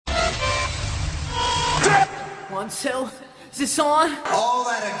1, 2. Is this on? All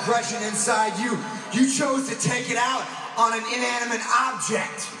that aggression inside you, you chose to take it out on an inanimate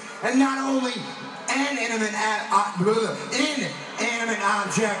object. And not only an inanimate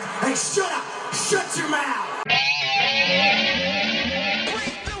object. Hey, shut up! Shut your mouth!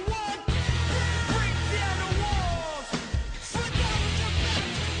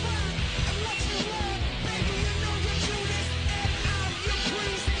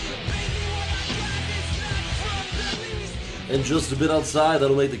 And just a bit outside,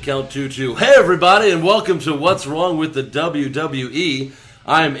 that'll make the count 2-2. Hey everybody, and welcome to What's Wrong with the WWE.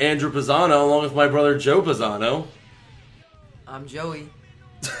 I'm Andrew Pisano, along with my brother Joe Pisano. I'm Joey.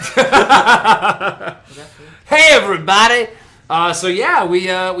 Hey everybody!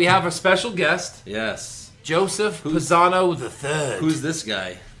 We have a special guest, Yes. Joseph Pisano III. Who's this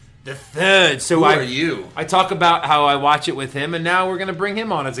guy? the third? So Who are you? I talk about how I watch it with him, and now we're going to bring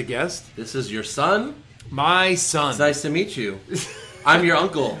him on as a guest. This is your son? My son. It's nice to meet you. I'm your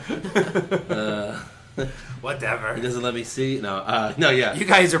uncle. Whatever. He doesn't let me see. No, yeah. You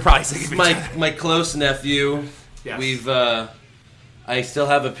guys are probably sick of each other. My close nephew. Yes. I still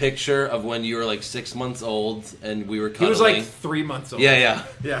have a picture of when you were like 6 months old and we were cuddling. He was like 3 months old. Yeah.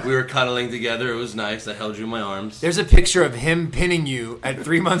 Yeah. We were cuddling together. It was nice. I held you in my arms. There's a picture of him pinning you at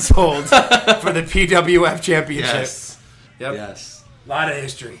 3 months old for the PWF Championship. Yes. Yep. Yes. A lot of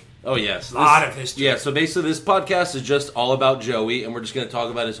history. Oh, yes. A lot of history. Yeah, so basically this podcast is just all about Joey, and we're just going to talk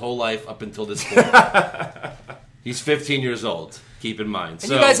about his whole life up until this point. He's 15 years old, keep in mind.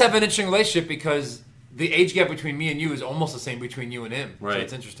 And you guys have an interesting relationship because the age gap between me and you is almost the same between you and him. Right. So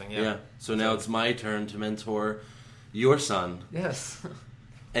it's interesting, yeah. So now it's my turn to mentor your son Yes.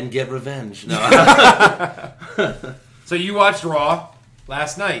 and get revenge. No. So you watched Raw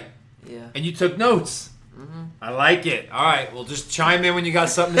last night, Yeah. and you took notes. Mm-hmm. I like it. All right, well, just chime in when you got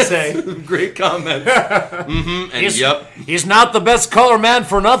something to say. Great comment. Mm-hmm. And yep. He's not the best color man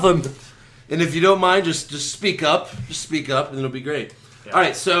for nothing. And if you don't mind, just speak up. Just speak up, and it'll be great. Yeah. All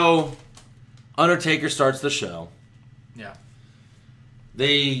right, so Undertaker starts the show. Yeah.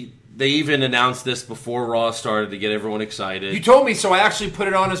 They even announced this before Raw started to get everyone excited. You told me, so I actually put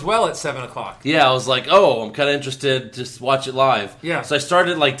it on as well at 7 o'clock. Yeah, I was like, oh, I'm kind of interested to watch it live. Yeah. So I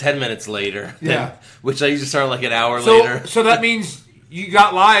started like 10 minutes later. Yeah. Which I usually start like an hour later. So that means you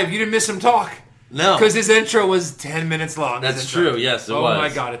got live. You didn't miss him talk. No. Because his intro was 10 minutes long. That's true, yes, it was. Oh my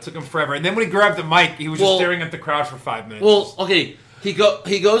God, it took him forever. And then when he grabbed the mic, he was just staring at the crowd for 5 minutes. Well, okay, he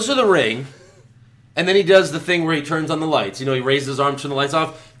goes to the ring, and then he does the thing where he turns on the lights. You know, he raises his arm, turn the lights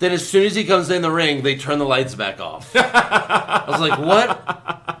off. Then as soon as he comes in the ring, they turn the lights back off. I was like,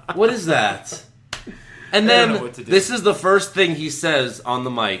 what? What is that? And I don't know then what to do. this is the first thing he says on the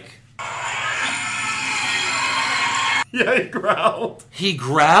mic. Yeah, he growled. He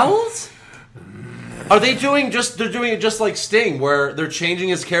growled? Are they doing they're doing it just like Sting, where they're changing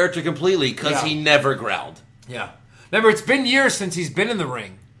his character completely because Yeah. he never growled. Yeah. Remember, it's been years since he's been in the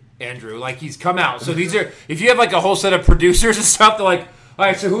ring, Andrew. Like, he's come out. So these are, if you have like a whole set of producers and stuff, they're like, all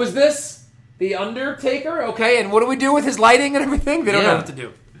right, so who is this? The Undertaker? Okay, and what do we do with his lighting and everything? They don't know what to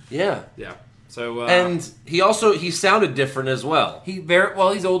do. Yeah. Yeah. So, And he sounded different as well.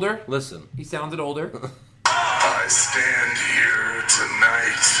 he's older. Listen. He sounded older. I stand here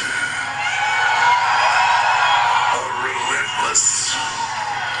tonight, a relentless,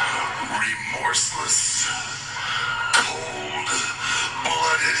 remorseless, cold-blooded,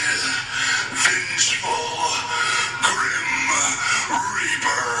 vengeful, grim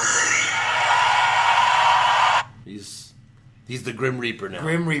reaper. He's the Grim Reaper now.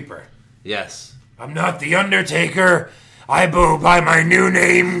 Grim Reaper. Yes. I'm not the Undertaker. I go by my new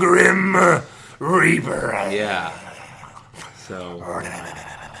name, Grim Reaper. Yeah. So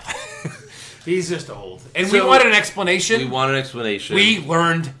He's just old. And So, we wanted an explanation. we want an explanation. We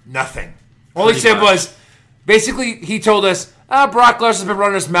learned nothing. All he Pretty said much. was, basically, he told us, Brock Lesnar's been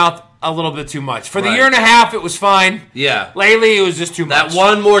running his mouth a little bit too much. For the Right. year and a half, it was fine. Yeah. Lately, it was just too much. That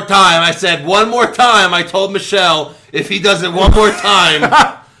one more time, I said, one more time, I told Michelle, if he does it one more time,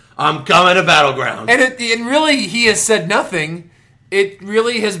 I'm coming to Battleground. And really, he has said nothing. It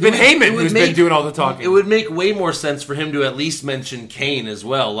really has been Heyman who's been doing all the talking. It would make way more sense for him to at least mention Kane as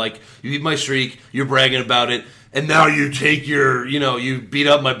well. Like, you beat my streak, you're bragging about it, and now you take you beat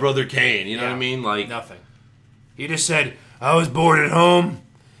up my brother Kane. You know what I mean? Like, nothing. He just said, I was bored at home,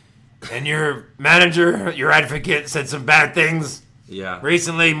 and your manager, your advocate, said some bad things yeah.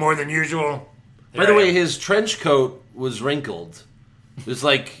 recently, more than usual. By the way, his trench coat was wrinkled. It was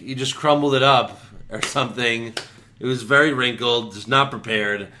like he just crumbled it up or something. It was very wrinkled, just not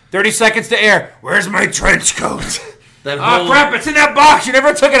prepared. 30 seconds to air. Where's my trench coat? Oh crap! It's in that box. You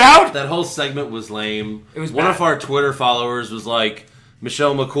never took it out. That whole segment was lame. It was one bad. of our Twitter followers was like,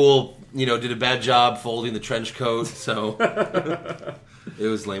 Michelle McCool, did a bad job folding the trench coat, so it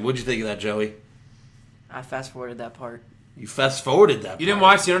was lame. What'd you think of that, Joey? I fast forwarded that part. You fast forwarded that. You didn't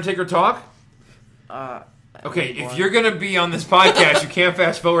watch The Undertaker talk? Okay, if you're gonna be on this podcast, you can't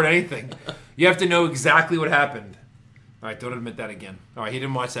fast forward anything. You have to know exactly what happened. All right, don't admit that again. All right, he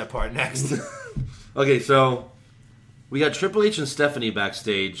didn't watch that part. Next. Okay, so we got Triple H and Stephanie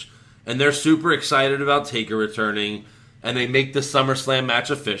backstage, and they're super excited about Taker returning, and they make the SummerSlam match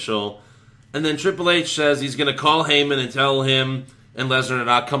official. And then Triple H says he's going to call Heyman and tell him and Lesnar to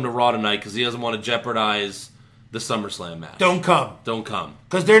not come to Raw tonight because he doesn't want to jeopardize the SummerSlam match. Don't come. Don't come.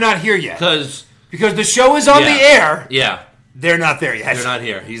 Because they're not here yet. Because the show is on the air. Yeah. They're not there yet. They're not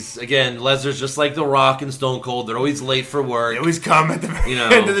here. Lesnar's just like The Rock and Stone Cold. They're always late for work. They always come at the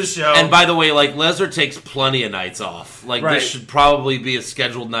end of the show. And by the way, Lesnar takes plenty of nights off. Right. This should probably be a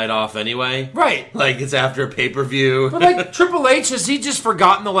scheduled night off anyway. Right. It's after a pay-per-view. But Triple H, has he just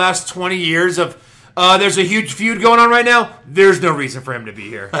forgotten the last 20 years of, there's a huge feud going on right now? There's no reason for him to be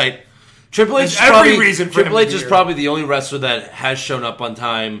here. Right. Triple H is probably the only wrestler that has shown up on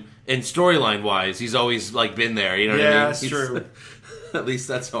time. And storyline wise, he's always been there. You know what I mean? Yeah, that's true. At least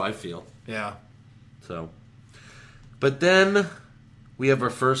that's how I feel. Yeah. So, but then we have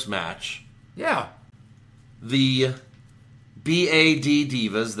our first match. Yeah. The BAD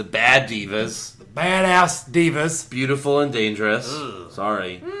Divas, the Bad Divas, the Badass Divas, Beautiful and Dangerous. Ugh.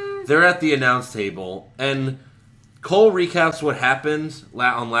 Sorry, they're at the announce table, and Cole recaps what happened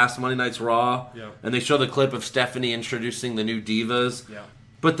on last Monday Night's Raw, and they show the clip of Stephanie introducing the new Divas. Yeah.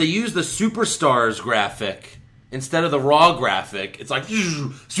 But they use the Superstars graphic instead of the Raw graphic. It's like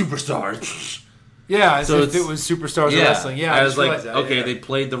Superstars. Yeah, so if it was Superstars of Wrestling. Yeah, I was like, they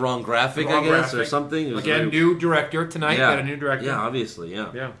played the wrong graphic, I guess, or something. Again, new director tonight. Got a new director. Yeah, obviously,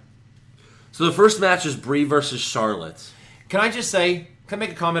 yeah. So the first match is Brie versus Charlotte. Can I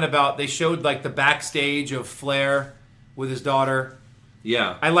make a comment about they showed the backstage of Flair with his daughter?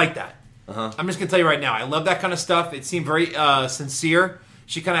 Yeah, I like that. Uh-huh. I'm just gonna tell you right now, I love that kind of stuff. It seemed very sincere.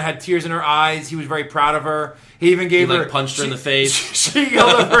 She kind of had tears in her eyes. He was very proud of her. He even gave her punched her in the face. She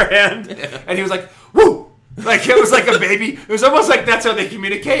held up her hand, and he was like, "Woo!" It was like a baby. It was almost like that's how they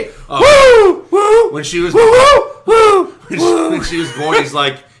communicate. Oh. Woo! Woo! When she was When she was born,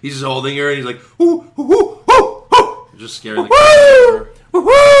 he's just holding her, and he's like, "Woo! Woo! Woo! Woo!" Just scaring the crap out of her.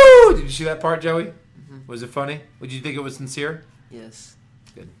 Woo! Did you see that part, Joey? Mm-hmm. Was it funny? Did you think it was sincere? Yes.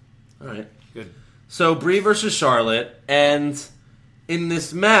 Good. All right. Good. So Brie versus Charlotte, and in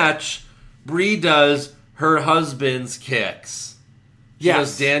this match, Brie does her husband's kicks. She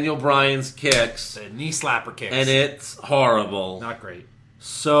does Daniel Bryan's kicks. The knee slapper kicks. And it's horrible. Not great.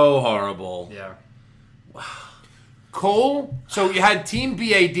 So horrible. Yeah. Cole, so you had Team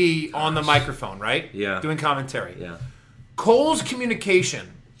BAD on the microphone, right? Yeah. Doing commentary. Yeah. Cole's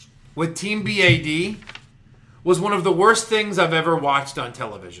communication with Team BAD was one of the worst things I've ever watched on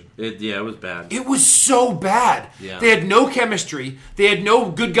television. It was bad. It was so bad. Yeah. They had no chemistry. They had no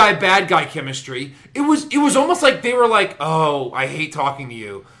good guy, bad guy chemistry. It was almost like they were like, "Oh, I hate talking to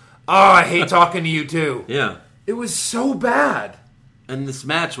you. Oh, I hate talking to you too." Yeah. It was so bad. And this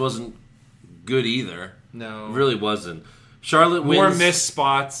match wasn't good either. No. It really wasn't. Charlotte wins. More missed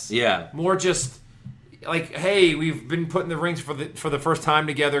spots. Yeah. More just hey, we've been put in the rings for the first time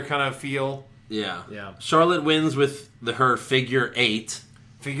together kind of feel. Yeah. Yeah. Charlotte wins with her figure 8.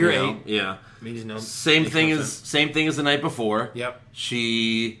 Figure 8. Yeah. Means no. Same thing as the night before. Yep.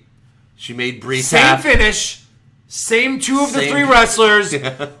 She made Brie same tap. finish. Same two of the Same- three wrestlers.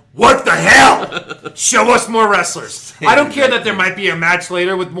 What the hell? Show us more wrestlers. I don't care that there might be a match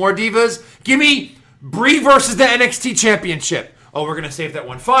later with more divas. Give me Brie versus the NXT Championship. Oh, we're gonna save that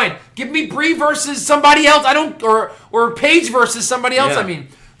one. Fine. Give me Brie versus somebody else. Or Paige versus somebody else. Yeah. I mean,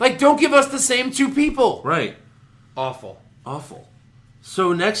 don't give us the same two people. Right. Awful.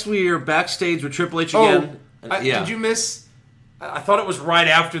 So next we are backstage with Triple H again. Did you miss? I thought it was right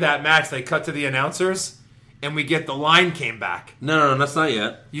after that match they cut to the announcers, and we get the line came back. No, that's not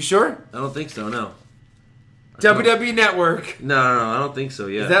yet. You sure? I don't think so. No. WWE Network. No, I don't think so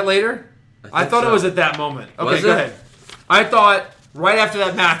yet. Is that later? I thought so. it was at that moment. Okay, Was go it? ahead. I thought right after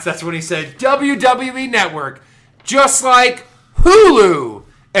that match, that's when he said WWE Network, just like Hulu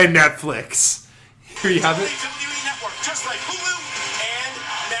and Netflix. Here you have it. WWE Network, just like Hulu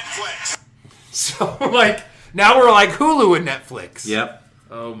and Netflix. So, now we're like Hulu and Netflix. Yep.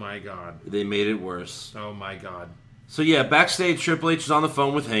 Oh, my God. They made it worse. Oh, my God. So yeah, backstage Triple H is on the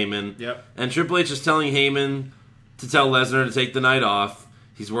phone with Heyman. Yep. And Triple H is telling Heyman to tell Lesnar to take the night off.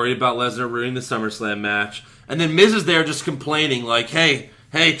 He's worried about Lesnar ruining the SummerSlam match. And then Miz is there just complaining, like, hey,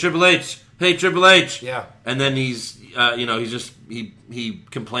 Triple H. Yeah. And then he's he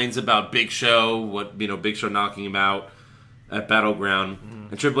complains about Big Show, Big Show knocking him out at Battleground.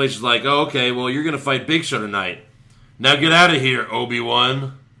 And Triple H is like, oh, okay, well, you're going to fight Big Show tonight. Now get out of here,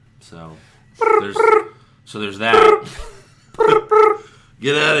 Obi-Wan. So there's that.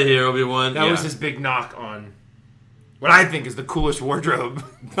 Get out of here, Obi-Wan. That was his big knock on what I think is the coolest wardrobe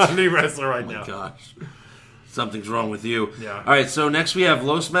on any wrestler right now. Oh, my gosh. Something's wrong with you. Yeah. All right, so next we have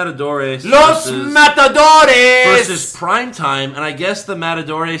Los Matadores. Versus Primetime, and I guess the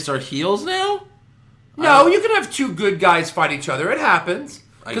Matadores are heels now? No, you can have two good guys fight each other. It happens.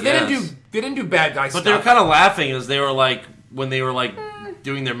 Because they didn't do bad guy stuff. But they were kind of laughing as they were like, when they were like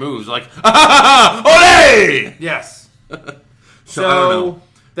doing their moves, like, ole! Yes. So I don't know.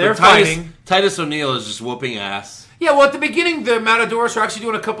 They're Titus, fighting. Titus O'Neil is just whooping ass. Yeah, well, at the beginning, the Matadors are actually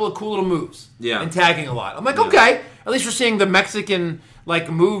doing a couple of cool little moves. Yeah. And tagging a lot. I'm like, okay. At least we're seeing the Mexican,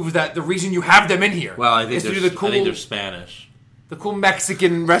 moves that the reason you have them in here. Well, I think is to do the cool, I think they're Spanish. The cool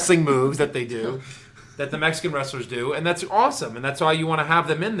Mexican wrestling moves that they do. That the Mexican wrestlers do. And that's awesome. And that's why you want to have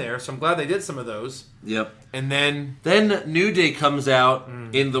them in there. So I'm glad they did some of those. Yep. And then New Day comes out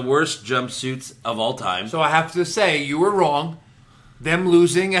in the worst jumpsuits of all time. So I have to say, you were wrong. Them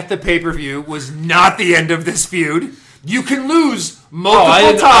losing at the pay-per-view was not the end of this feud. You can lose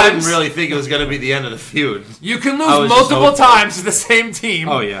multiple times. I didn't really think it was going to be the end of the feud. You can lose multiple times to the same team.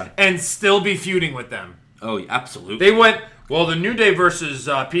 Oh, yeah. And still be feuding with them. Oh, absolutely. They went, well, the New Day versus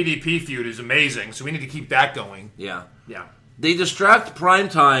PDP feud is amazing, so we need to keep that going. Yeah. Yeah. They distract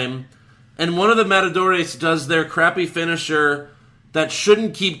Primetime, and one of the Matadores does their crappy finisher that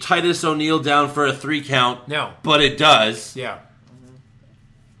shouldn't keep Titus O'Neil down for a 3 count. No. But it does. Yeah.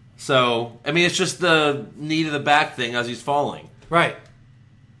 So, I mean, it's just the knee to the back thing as he's falling. Right.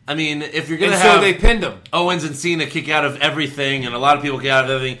 I mean, if you're going to And have so they pinned him. Owens and Cena kick out of everything, and a lot of people kick out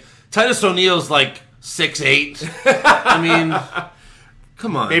of everything, Titus O'Neil's like 6'8". I mean,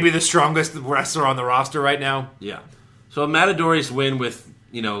 come on. Maybe the strongest wrestler on the roster right now. Yeah. So Matadores win with,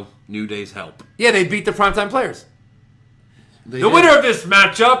 New Day's help. Yeah, they beat the Primetime players. The The winner of this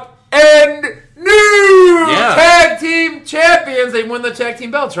matchup and new tag team champions. They won the tag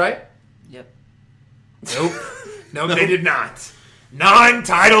team belts, right? Yep. Nope. No, they did not.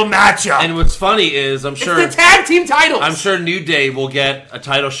 Non-title matchup. And what's funny is, I'm sure it's the tag team titles. I'm sure New Day will get a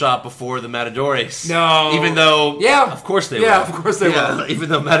title shot before the Matadores. No. Even though, of course they will. Yeah, of course they will. Even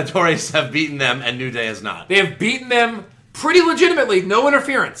though Matadores have beaten them and New Day has not. They have beaten them pretty legitimately. No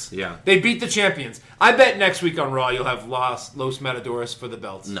interference. Yeah. They beat the champions. I bet next week on Raw you'll have Los Matadores for the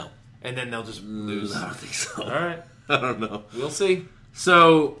belts. No. And then they'll just lose. I don't think so. All right. I don't know. We'll see.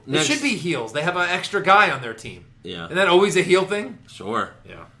 So, It should be heels. They have an extra guy on their team. Yeah. Isn't that always a heel thing? Sure.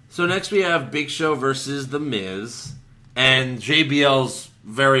 Yeah. So next we have Big Show versus The Miz. And JBL's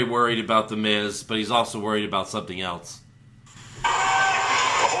very worried about The Miz, but he's also worried about something else. The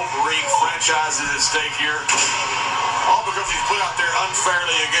whole Marine franchise is at stake here. All because he's put out there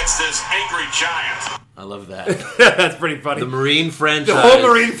unfairly against this angry giant. I love that. That's pretty funny. The Marine franchise. The whole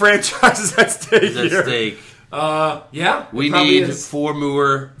Marine franchise is at stake is here. at stake. Yeah. We need four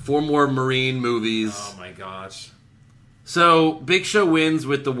more Marine movies. Oh my gosh. So Big Show wins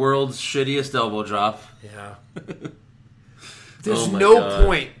with the world's shittiest elbow drop. Yeah. There's Oh my no God.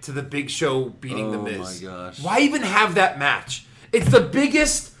 point to the Big Show beating The Miz. Oh my gosh. Why even have that match? It's the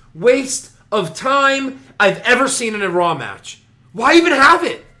biggest waste of time I've ever seen in a Raw match. Why even have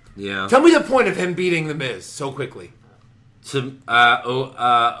it? Yeah. Tell me the point of him beating The Miz so quickly. To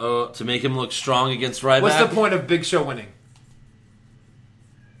make him look strong against Ryback. What's the point of Big Show winning?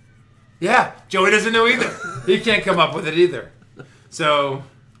 Yeah, Joey doesn't know either. He can't come up with it either. So,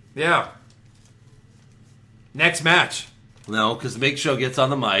 yeah. Next match. No, because Big Show gets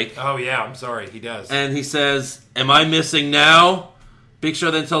on the mic. Oh, yeah, I'm sorry. He does. And he says, "Am I missing now?" Big Show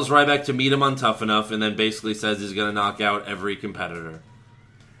then tells Ryback to meet him on Tough Enough, and then basically says he's going to knock out every competitor.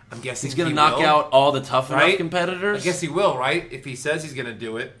 I'm guessing He's going to he knock will, out all the Tough Enough right? competitors? I guess he will, right? If he says he's going to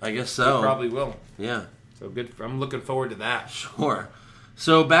do it, I guess he so. probably will. Yeah. So good. I'm looking forward to that. Sure.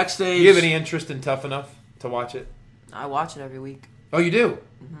 So backstage... Do you have any interest in Tough Enough to watch it? I watch it every week. Oh, you do?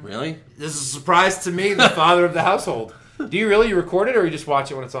 Really? This is a surprise to me, the father of the household. Do you really? You record it or you just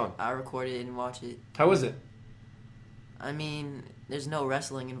watch it when it's on? I record it and watch it. How is it? I mean, there's no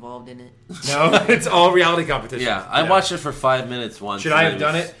wrestling involved in it. No, it's all reality competition. Yeah, I watched it for 5 minutes once. Should I have and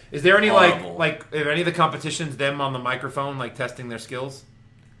done was it? Is there any horrible. like if any of the competitions them on the microphone like testing their skills?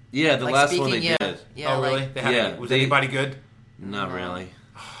 Yeah, the Like last one they speaking, did. yeah, oh really? like, They had Yeah, was they- anybody good? Not really.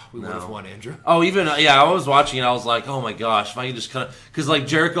 we would have won, Andrew. Oh, even I was watching it. I was like, oh my gosh, if I could just kind of because like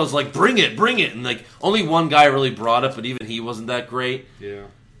Jericho's like, bring it, and like only one guy really brought it, but even he wasn't that great. Yeah.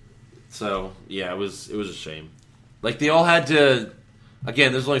 So yeah, it was a shame. Like they all had to.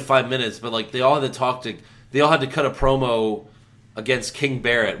 Again, there's only 5 minutes, but like they all had to cut a promo against King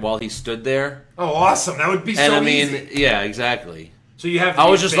Barrett while he stood there. Oh, awesome! That would be And so I mean, easy. yeah, exactly. So you have. I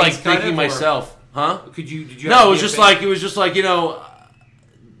was just like thinking myself, huh? Did you? No, it was just like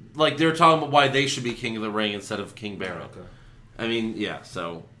like they were talking about why they should be King of the Ring instead of King Barrett. Okay. I mean, yeah.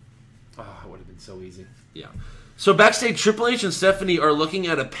 So, it would have been so easy. yeah. So backstage, Triple H and Stephanie are looking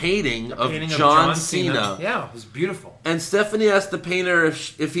at a painting of John Cena. Yeah, it was beautiful. And Stephanie asked the painter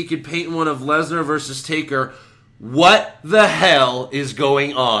if he could paint one of Lesnar versus Taker. What the hell is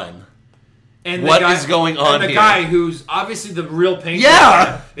going on? And What is going on And the here? guy who's obviously the real painter.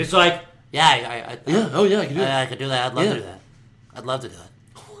 Yeah! It's like, Yeah, Oh yeah, I can do it. I could do that. I'd love Yeah. to do that. I'd love to do that.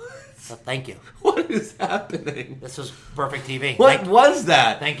 So thank you. What is happening? This was perfect TV. What was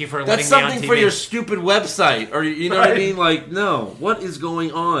that? Thank you for That's letting me on something for TV. your stupid website, or you know what I Right. mean? Like, no. What is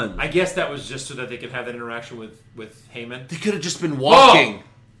going on? I guess that was just so that they could have that interaction with Heyman. They could have just been walking.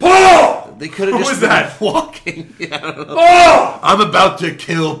 Paul! They could have Who just was been that? walking. Yeah, I don't know. Paul! I'm about to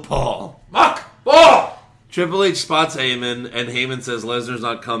kill Paul. Muck! Paul! Triple H spots Heyman, and Heyman says Lesnar's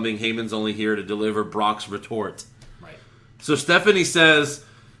not coming. Heyman's only here to deliver Brock's retort. Right. So Stephanie says,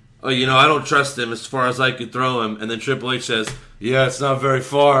 oh, I don't trust him as far as I could throw him. And then Triple H says, yeah, it's not very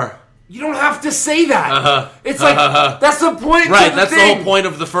far. You don't have to say that. Uh-huh. It's like, that's the point Right, of the that's thing. the whole point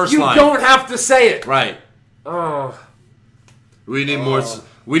of the first You line. don't have to say it. Right. Oh. We need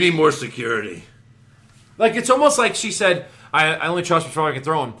more security. Like, it's almost like she said, I only trust him as far as I can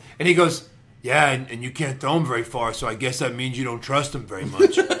throw him. And he goes, yeah, and you can't throw him very far, so I guess that means you don't trust him very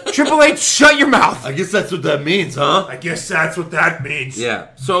much. Triple H, shut your mouth. I guess that's what that means, huh? I guess that's what that means. Yeah.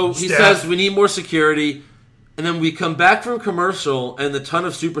 So he Steph. says we need more security. And then we come back from commercial, and the ton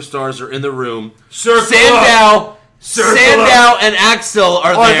of superstars are in the room. Circle Sandow, Circle Sandow and Axel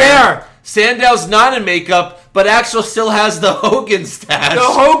are Are there. there. Sandow's not in makeup, but Axel still has the Hogan stash. The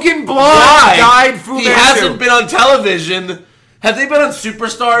Hogan blonde Why? died Fu He Manchu. hasn't been on television. Have they been on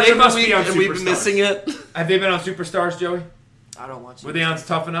Superstars They every must week, be on and we've been Superstars. missing it? Have they been on Superstars, Joey? I don't watch it. Were they on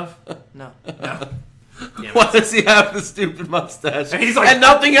Tough Enough? No. No. Why does he have the stupid mustache? And he's like- and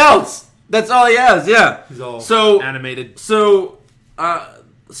nothing else. That's all he has. Yeah. He's all so animated. So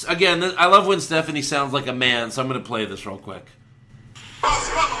again, I love when Stephanie sounds like a man. So I'm going to play this real quick. All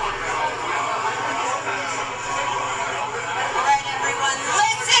right, everyone,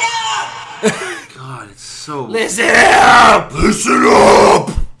 listen up! God, it's so. Listen up! Listen up!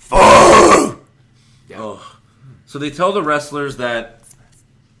 Fuck! Oh. So they tell the wrestlers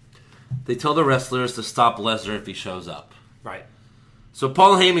to stop Lesnar if he shows up. Right. So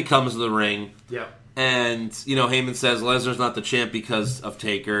Paul Heyman comes to the ring, Yep. and Heyman says Lesnar's not the champ because of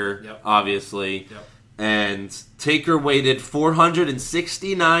Taker, Yep. obviously. Yep. And Taker waited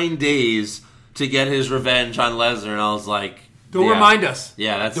 469 days to get his revenge on Lesnar, and I was like, Don't yeah. remind us.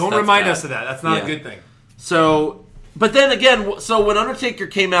 Yeah, that's Don't that's remind bad. us of that. That's not Yeah. a good thing. So, but then again, so when Undertaker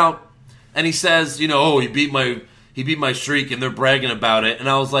came out and he says, he beat my streak, and they're bragging about it, and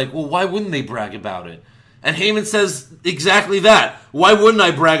I was like, well, why wouldn't they brag about it? And Heyman says exactly that. Why wouldn't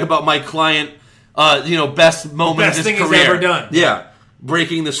I brag about my client? Best moment Best of his thing he's career, ever done. Yeah,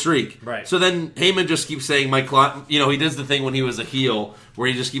 breaking the streak. Right. So then Heyman just keeps saying my client. He does the thing when he was a heel where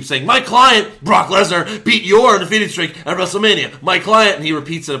he just keeps saying my client Brock Lesnar beat your undefeated streak at WrestleMania. My client, and he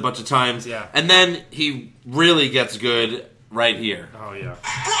repeats it a bunch of times. Yeah. And then he really gets good right here. Oh, yeah.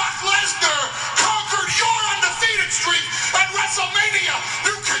 Brock Lesnar conquered your undefeated streak at WrestleMania.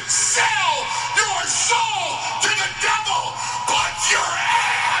 You can sell your soul to the devil, but your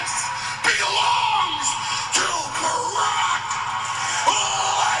ass belongs to Brock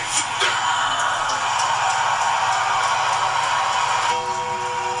Lesnar.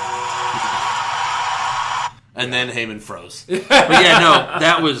 And then Heyman froze. But yeah, no,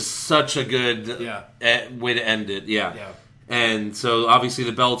 that was such a good way to end it. Yeah. Yeah. And so obviously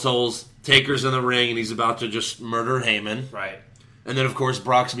the bell tolls. Taker's in the ring, and he's about to just murder Heyman. Right. And then, of course,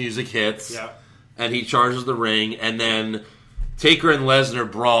 Brock's music hits. Yeah. And he charges the ring, and then Taker and Lesnar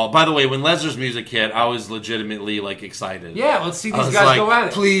brawl. By the way, when Lesnar's music hit, I was legitimately, excited. Yeah, let's see I these was guys like, go at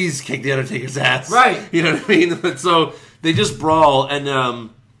it. please kick the Undertaker's ass. Right. You know what I mean? But so they just brawl, and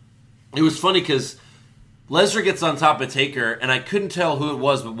it was funny because Lesnar gets on top of Taker, and I couldn't tell who it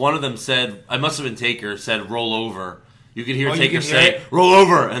was, but one of them said, I must have been Taker, said roll over. You could hear Oh, you Taker can hear say, it? roll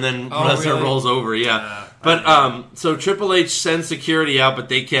over, and then Lesnar really? rolls over, yeah. But so Triple H sends security out, but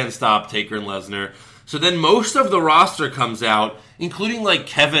they can't stop Taker and Lesnar. So then most of the roster comes out, including like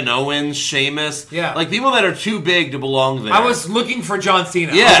Kevin Owens, Sheamus. Yeah. Like people that are too big to belong there. I was looking for John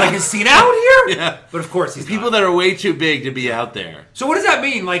Cena. Yeah. I was like, is Cena out here? Yeah. But of course he's people not. that are way too big to be out there. So what does that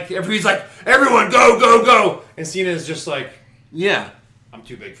mean? Like, everybody's like, everyone go, go, go. And Cena's just like, Yeah. I'm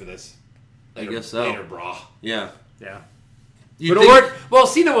too big for this. I guess so. Later, brah. Yeah. Yeah. You But think- well,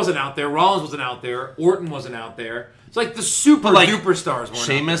 Cena wasn't out there. Rollins wasn't out there. Orton wasn't out there. It's like the super like, duper stars weren't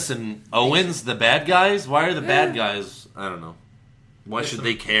Sheamus and Owens, the bad guys? Why are the bad guys? I don't know. Why should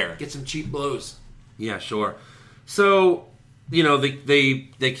they care? out there. Get some cheap blows. Yeah, sure. So, you know, they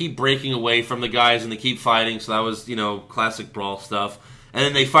keep breaking away from the guys and they keep fighting. So that was, you know, classic brawl stuff. And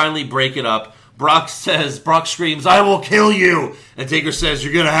then they finally break it up. Brock screams, "I will kill you!" And Taker says,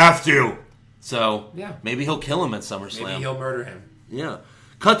 "You're going to have to." So, Yeah. maybe he'll kill him at SummerSlam. Maybe he'll murder him. Yeah.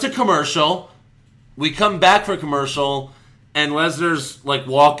 Cut to commercial. We come back for commercial, and Lesnar's like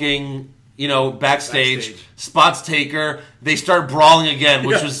walking, you know, backstage. Spots Taker. They start brawling again,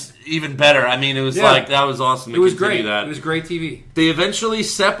 which was even better. I mean, it was like that was awesome. It was continue great. That. It was great TV. They eventually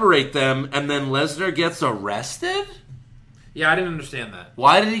separate them, and then Lesnar gets arrested. Yeah, I didn't understand that.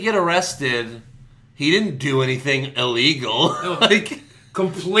 Why did he get arrested? He didn't do anything illegal. No. like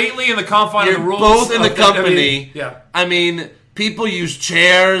Completely in the confine you're of the rules. both in the of company. Yeah. I mean, people use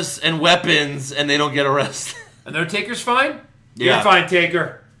chairs and weapons, and they don't get arrested. And their Taker's fine? Yeah. You're fine,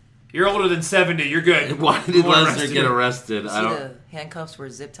 Taker. You're older than 70. You're good. Why did You weren't Lesnar get arrested? I See don't. the handcuffs were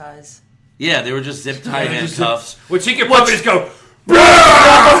zip ties? Yeah, they were just zip tied handcuffs. Which he could probably just go,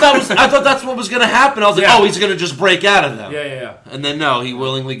 I thought that's what was going to happen. I was like, Yeah. oh, he's going to just break out of them. yeah. And then no, he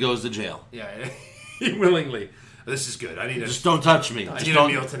willingly goes to jail. Yeah, willingly. This is good. I need Just don't touch me. I Just need a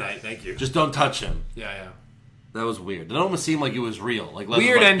don't. meal tonight. Thank you. Just don't touch him. Yeah. That was weird. It almost seemed like it was real. Like Lesnar was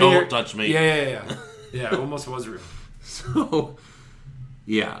Weird like, ending. don't touch me. Yeah. Yeah, it almost was real. So,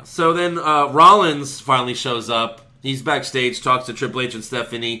 yeah. So then Rollins finally shows up. He's backstage, talks to Triple H and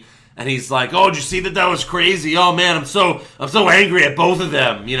Stephanie, and he's like, "Oh, did you see that? That was crazy. Oh man, I'm so angry at both of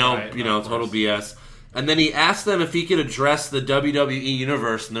them. You know, Right, total BS." And then he asked them if he could address the WWE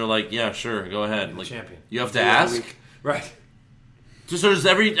universe, and they're like, "Yeah, sure, go ahead." Like, champion. you have to ask. Right. Just there's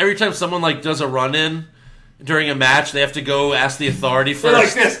every time someone like does a run in during a match, they have to go ask the authority They're like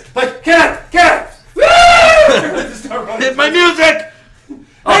first. this. Like, get it! Hit my music.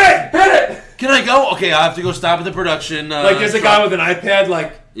 Hit it! Can I go? Okay, I have to go stop at the production. Like, there's a guy with an iPad,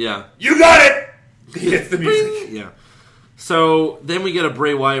 like, Yeah. you got it! He hits the music. Yeah. So then we get a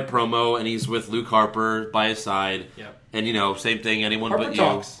Bray Wyatt promo, and he's with Luke Harper by his side. Yep. And, you know, same thing, anyone Harper but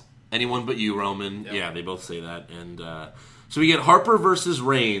talks. you. Anyone but you, Roman. Yep. Yeah, they both say that. And so we get Harper versus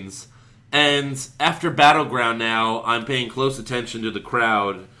Reigns. And after Battleground now, I'm paying close attention to the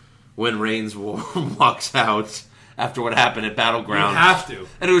crowd when Reigns walks out after what happened at Battleground. You have to.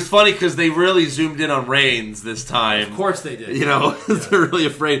 And it was funny because they really zoomed in on Reigns this time. Of course they did. You know, they're really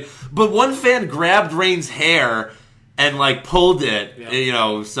afraid. But one fan grabbed Reigns' hair and, like, pulled it. Yeah. You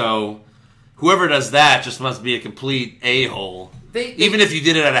know, so whoever does that just must be a complete a-hole. Even if you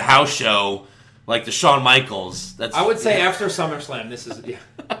did it at a house show, like the Shawn Michaels. That's I would say after SummerSlam, this is... Yeah.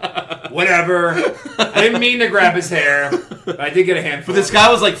 Whatever. I didn't mean to grab his hair, but I did get a handful. But this guy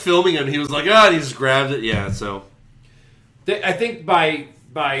was, like, filming him. He was like, and he just grabbed it. Yeah, so... I think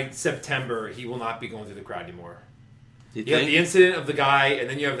by September, he will not be going through the crowd anymore. You You have think? the incident of the guy, and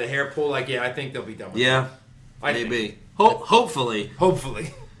then you have the hair pull. Like, yeah, I think they'll be done with it. Yeah, I think. maybe. Hopefully.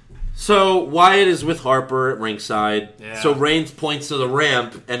 Hopefully. So Wyatt is with Harper at ringside. Yeah. So Reigns points to the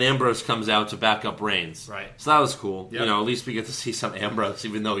ramp, and Ambrose comes out to back up Reigns. Right. So that was cool. Yep. You know, at least we get to see some Ambrose,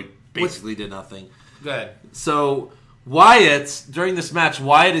 even though he basically did nothing. Good. So Wyatt, during this match,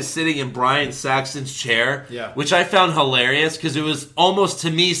 Wyatt is sitting in Brian Saxton's chair, Yeah. which I found hilarious because it was almost to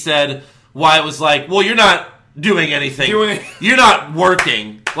me said, Wyatt was like, well, you're not doing anything. You're not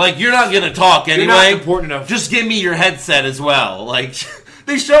working. Like, you're not going to talk anyway. You're not important enough. Just give me your headset as well. Like,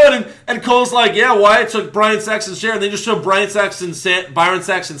 they show it, and Cole's like, yeah, Wyatt took Brian Saxton's chair, and they just show Byron Saxton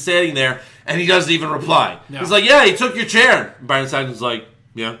standing there, and he doesn't even reply. No. He's like, yeah, he took your chair. And Byron Saxton's like,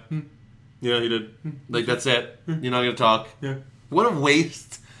 yeah. Yeah, he did. Like, that's it. You're not going to talk. Yeah. What a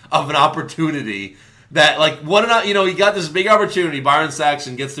waste of an opportunity. That, like, he got this big opportunity. Byron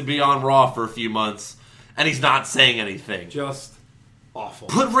Saxton gets to be on Raw for a few months, and he's not saying anything. Just awful.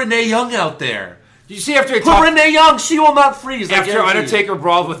 Put Renee Young out there. Did you see after he Put talked... Renee Young. She will not freeze. I After guarantee you. Undertaker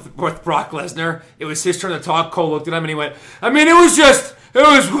brawled with Brock Lesnar, it was his turn to talk. Cole looked at him and he went, it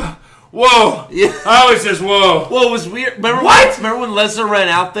was, whoa. Yeah. I was just, whoa. Well, it was weird. Remember when Lesnar ran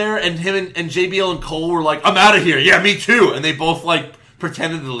out there and him and JBL and Cole were like, I'm out of here. Yeah, me too. And they both, like,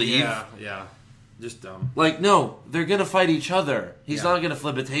 pretended to leave. Yeah. Just dumb. Like, no, they're gonna fight each other. He's not gonna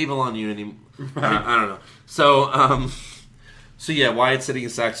flip a table on you anymore. I don't know. So yeah, Wyatt's sitting in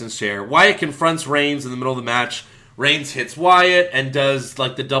Saxon's chair. Wyatt confronts Reigns in the middle of the match. Reigns hits Wyatt and does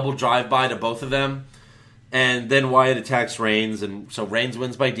like the double drive-by to both of them. And then Wyatt attacks Reigns, and so Reigns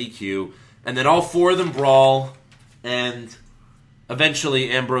wins by DQ. And then all four of them brawl, and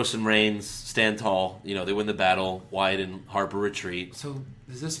eventually Ambrose and Reigns stand tall. You know, they win the battle. Wyatt and Harper retreat. So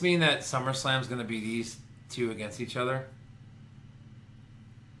does this mean that SummerSlam's going to be these two against each other?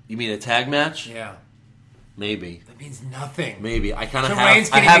 You mean a tag match? Yeah. Maybe. That means nothing. Maybe. I kind of So Reigns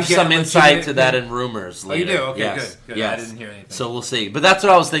have, I can have even some get insight legitimate- to that in rumors later. Oh, you do? Okay, Yes. good. Yes. I didn't hear anything. So we'll see. But that's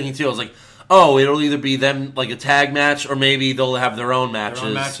what I was thinking too. I was like, oh, it'll either be them like a tag match, or maybe they'll have their own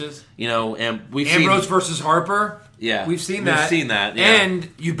matches. You know, and we've Ambrose seen versus Harper? Yeah. We've seen that. We've seen that, yeah. And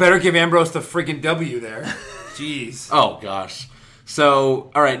you better give Ambrose the freaking W there. Jeez. Oh gosh. So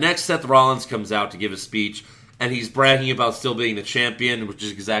all right, next Seth Rollins comes out to give a speech. And he's bragging about still being the champion, which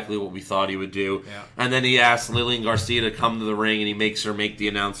is exactly what we thought he would do. Yeah. And then he asks Lillian Garcia to come to the ring, and he makes her make the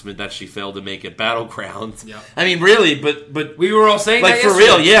announcement that she failed to make it Battleground. Yeah. I mean, really, but We were all saying like that for yesterday.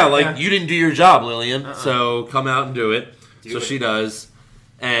 real, yeah. Like you didn't do your job, Lillian. So come out and do it. Do so it. she does,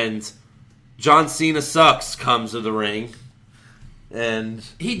 and John Cena sucks comes to the ring, and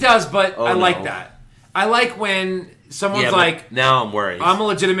He does, but I like no. that. I like when someone's yeah, but like, now I'm worried. I'm a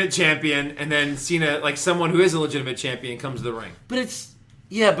legitimate champion, and then Cena, like someone who is a legitimate champion, comes to the ring. but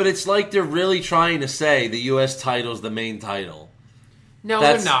it's like they're really trying to say the U.S. title's the main title. No,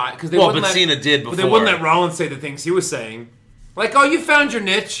 That's- they're not. Because they well, wouldn't but let, Cena did But they before. wouldn't let Rollins say the things he was saying. Like, oh, you found your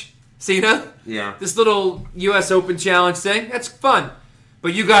niche, Cena. Yeah. This little U.S. Open challenge thing, that's fun.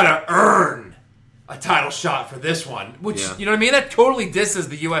 But you got to earn a title shot for this one. Which, Yeah. you know what I mean? That totally disses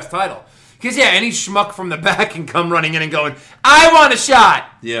the U.S. title. Because, yeah, any schmuck from the back can come running in and going, I want a shot.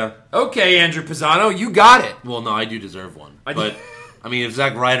 Yeah. Okay, Andrew Pisano, you got it. Well, no, I do deserve one. I do- But, I mean, if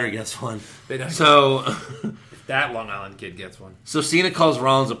Zack Ryder gets one. They don't- So, That Long Island kid gets one. so Cena calls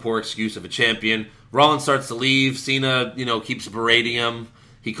Rollins a poor excuse of a champion. Rollins starts to leave. Cena, keeps berating him.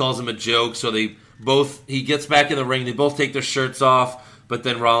 He calls him a joke. So he gets back in the ring. They both take their shirts off. But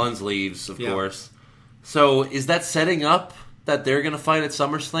then Rollins leaves, of Yeah. course. So, is that setting up that they're going to fight at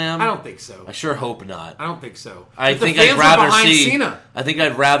SummerSlam? I don't think so. I sure hope not. I don't think so. I But the think fans I'd were rather behind see. Cena. I think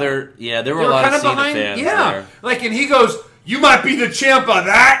I'd rather. Yeah, there were They a were lot kind of of Cena behind, fans yeah. there. Like, and he goes, "You might be the champ of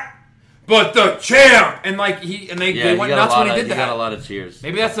that, but the champ." And like they Yeah, went you nuts when he did You that. got a lot of cheers.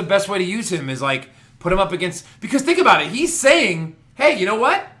 Maybe that's the best way to use him is like put him up against. Because think about it, he's saying, "Hey, you know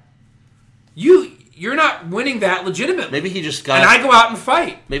what? You're not winning that legitimately." Maybe he just and got. I go out and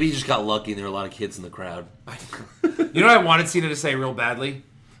fight. Maybe he just got lucky, and there were a lot of kids in the crowd. You know what I wanted Cena to say real badly?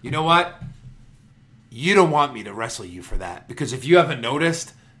 You know what? You don't want me to wrestle you for that. Because if you haven't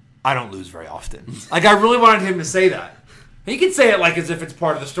noticed, I don't lose very often. Like, I really wanted him to say that. He can say it like as if it's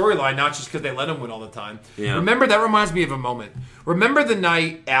part of the storyline, not just because they let him win all the time. Yeah. Remember, that reminds me of a moment. Remember the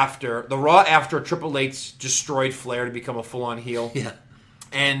night after, the Raw after Triple H destroyed Flair to become a full-on heel? Yeah.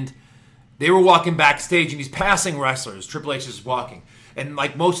 And they were walking backstage, and he's passing wrestlers. Triple H is walking. And,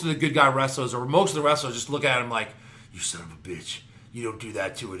 like, most of the good guy wrestlers, or most of the wrestlers, just look at him like, you son of a bitch. You don't do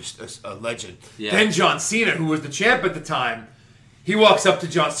that to a legend. Yeah. Then John Cena, who was the champ at the time, he walks up to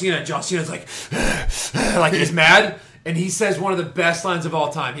John Cena, and John Cena's like, like he's mad. And he says one of the best lines of all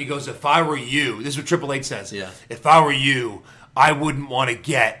time. He goes, if I were you, this is what Triple H says. Yeah. If I were you, I wouldn't want to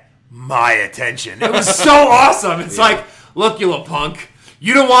get my attention. It was so awesome. It's like, look, you little punk.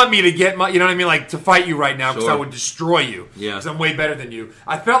 You don't want me to get my, you know what I mean? Like, to fight you right now because Sure. I would destroy you. Yeah. Because I'm way better than you.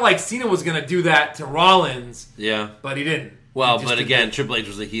 I felt like Cena was going to do that to Rollins, Yeah. but he didn't. Well, He just but didn't. again, Triple H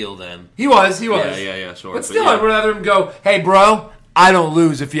was a heel then. He was. Yeah, sure. But still, yeah. I'd rather him go, hey, bro, I don't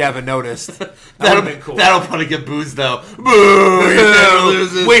lose if you haven't noticed. That would have been cool. That'll probably get booed though. Boo! He never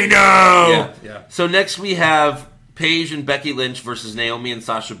loses. We know! Yeah. So next we have Paige and Becky Lynch versus Naomi and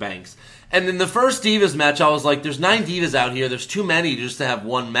Sasha Banks. And in the first Divas match, I was like, there's 9 Divas out here. There's too many just to have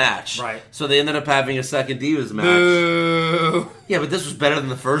one match. Right. So they ended up having a second Divas match. Boo. Yeah, but this was better than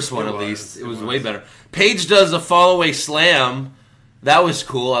the first one, It at was. least. It It was was. way better. Paige does a fall-away slam. That was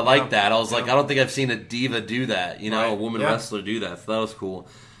cool. I like that. I was like, I don't think I've seen a diva do that. A Right. woman Yeah. wrestler do that. So that was cool.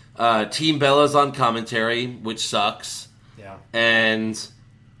 Team Bella's on commentary, which sucks. Yeah. And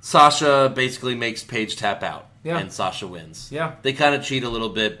Sasha basically makes Paige tap out. Yeah. And Sasha wins. Yeah. They kind of cheat a little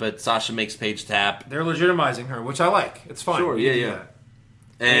bit, but Sasha makes Paige tap. They're legitimizing her, which I like. It's fine. Sure, You yeah, do yeah. that.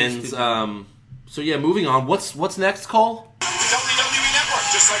 And Paige so yeah, moving on. What's next, Cole? WWE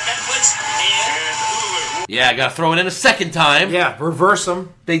Network, just like Netflix and Hulu. Yeah, I gotta throw it in a second time. Yeah, reverse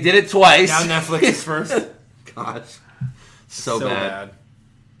them. They did it twice. Now Netflix is first. Gosh. So bad.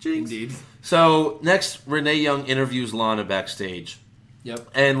 Jinx. Indeed. So next, Renee Young interviews Lana backstage.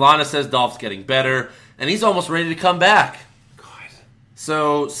 Yep. And Lana says Dolph's getting better, and he's almost ready to come back. God.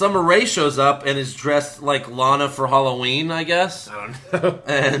 So Summer Rae shows up and is dressed like Lana for Halloween, I guess. I don't know.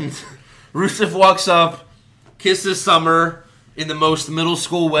 And Rusev walks up, kisses Summer in the most middle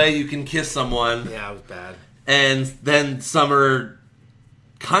school way you can kiss someone. Yeah, it was bad. And then Summer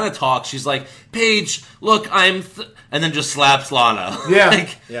kind of talks. She's like, Paige, look, and then just slaps Lana. Yeah.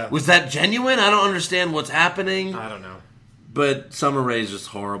 Yeah. Was that genuine? I don't understand what's happening. I don't know. But Summer Rae is just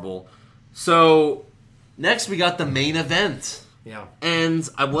horrible. So, next we got the main event. Yeah. And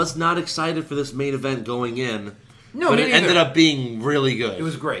I was not excited for this main event going in. No, but me it neither. ended up being really good. It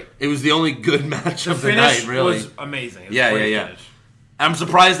was great. It was the only good match of the Finish night, really. was amazing. It was Yeah, a great yeah. finish. I'm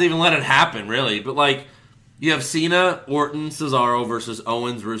surprised they even let it happen, really. But, like, you have Cena, Orton, Cesaro versus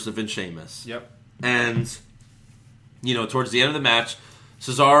Owens, Rusev, and Sheamus. Yep. And, you know, towards the end of the match,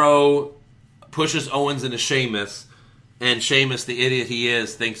 Cesaro pushes Owens into Sheamus, and Sheamus, the idiot he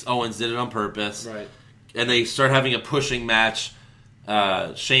is, thinks Owens did it on purpose. Right. And they start having a pushing match.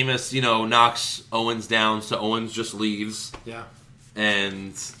 Sheamus, you know, knocks Owens down, so Owens just leaves. Yeah.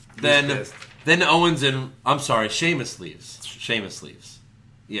 And pissed. then Owens and... I'm sorry, Sheamus leaves. Sheamus leaves.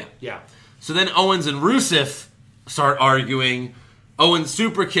 Yeah. Yeah. So then Owens and Rusev start arguing. Owens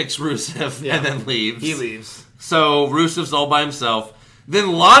super kicks Rusev Yeah. and then leaves. He leaves. So Rusev's all by himself.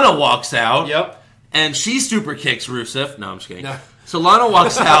 Then Lana walks out. Yep. And she super kicks Rusev. No, I'm just kidding. No. So Lana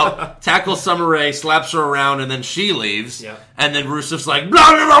walks out, tackles Summer Rae, slaps her around, and then she leaves. Yeah. And then Rusev's like,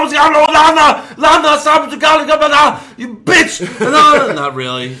 Lana, stop, you bitch! No, not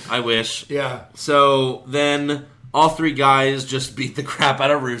really. I wish. Yeah. So then all three guys just beat the crap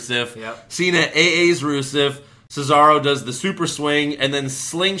out of Rusev. Yep. Cena AA's Rusev. Cesaro does the super swing and then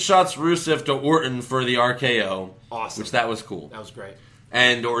slingshots Rusev to Orton for the RKO. Awesome. Which that was cool. That was great.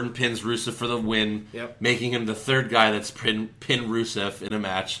 And Orton pins Rusev for the win, Yep. making him the third guy that's pinned Rusev in a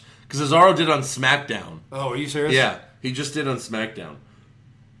match. Because Cesaro did on SmackDown. Oh, are you serious? Yeah, he just did on SmackDown.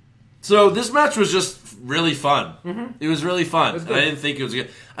 So this match was just really fun. Mm-hmm. It was really fun. was And good. I didn't think it was good.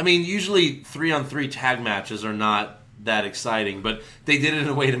 I mean, usually 3-on-3 tag matches are not that exciting, but they did it in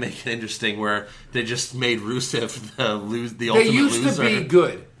a way to make it interesting, where they just made Rusev the ultimate They used loser. to be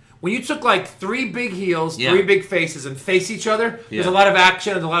good. When you took like three big heels, Yeah. three big faces, and face each other, there's Yeah. a lot of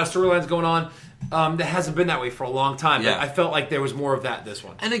action, there's a lot of storylines going on. That hasn't been that way for a long time. Yeah. But I felt like there was more of that this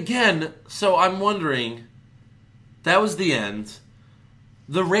one. And again, so I'm wondering, that was the end.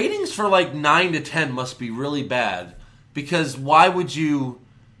 The ratings for like 9 to 10 must be really bad, because why would you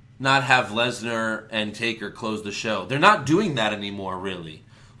not have Lesnar and Taker close the show? They're not doing that anymore, really.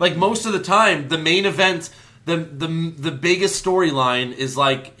 Like most of the time, the main event, the biggest storyline is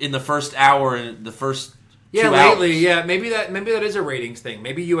like in the first hour and the first 2 hours. Lately, yeah, maybe that is a ratings thing.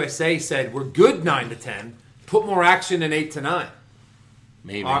 Maybe USA said we're good 9 to 10, put more action in 8 to 9.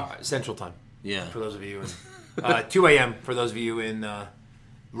 Maybe. Central Time. Yeah. For those of you in 2 a.m. for those of you in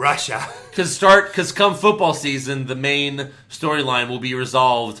Russia. Because come football season, the main storyline will be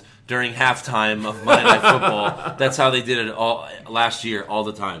resolved during halftime of Monday Night Football. That's how they did it all last year, all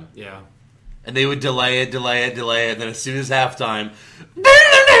the time. Yeah. And they would delay it, and then as soon as halftime...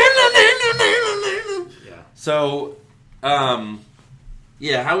 Yeah. So,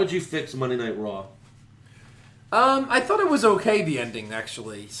 yeah, how would you fix Monday Night Raw? I thought it was okay, the ending,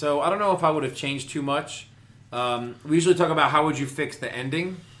 actually. So I don't know if I would have changed too much. We usually talk about how would you fix the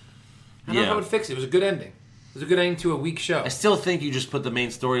ending. I don't know if I would fix it. It was a good ending. It was a good ending to a weak show. I still think you just put the main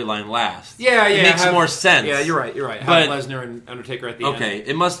storyline last. Yeah. It makes more sense. Yeah, you're right. But- Have Lesnar and Undertaker at the end. Okay,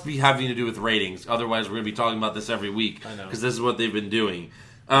 it must be having to do with ratings. Otherwise, we're going to be talking about this every week. I know. Because this is what they've been doing.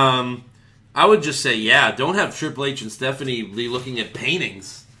 I would just say, yeah, don't have Triple H and Stephanie be looking at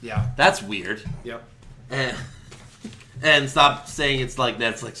paintings. Yeah. That's weird. Yep. And stop saying it's like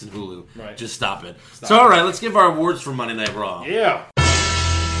Netflix and Hulu. Right. Just stop it. So, all right, let's give our awards for Monday Night Raw. Yeah.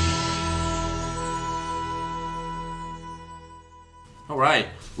 All right.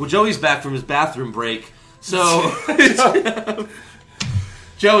 Well, Joey's back from his bathroom break. So,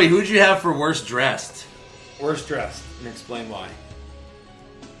 Joey, who'd you have for worst dressed? Worst dressed. And explain why.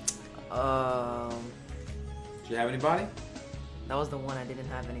 Do you have anybody? That was the one I didn't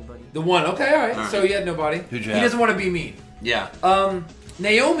have anybody. The one. Okay, all right. All right. So you had nobody. Who'd you He have? doesn't want to be mean. Yeah.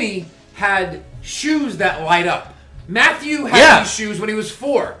 Naomi had shoes that light up. Matthew had these shoes when he was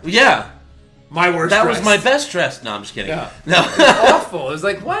 4. Yeah. My worst That dressed. was my best dressed. No, I'm just kidding. Yeah. No. Awful. It was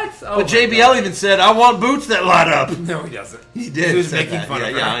like, what? Oh But my JBL God. even said, I want boots that light up. No, he doesn't. He did. He was say making that. fun of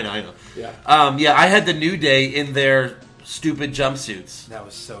her. Yeah, I know. Yeah. Yeah, I had the New Day in their stupid jumpsuits. That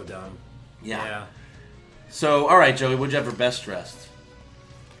was so dumb. Yeah. So, all right, Joey, what'd you have for best dressed?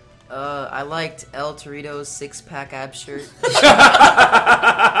 I liked El Torito's 6-pack ab shirt.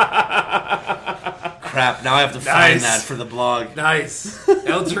 Crap, now I have to find Nice. that for the blog. Nice.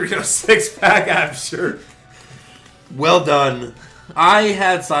 El Torito 6-pack ab shirt. Well done. I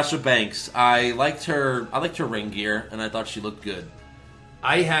had Sasha Banks. I liked her ring gear, and I thought she looked good.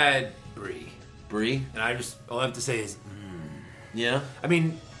 I had Brie. Brie? And all I have to say is, Yeah? I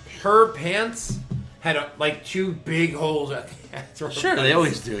mean, her pants had like 2 big holes at the end. Sure, they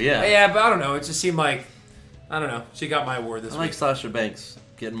always do, yeah. Yeah, but I don't know. It just seemed like, I don't know. She got my award this I week. like Sasha Banks.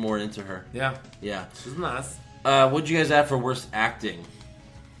 Getting more into her. Yeah. Yeah. She's nice. What'd you guys have for worst acting?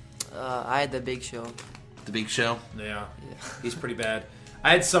 I had the Big Show. The Big Show? Yeah. He's pretty bad.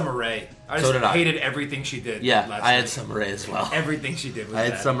 I had Summer Rae. I just So did I. hated everything she did. Yeah, last I had week. Summer Rae as well. Everything she did was I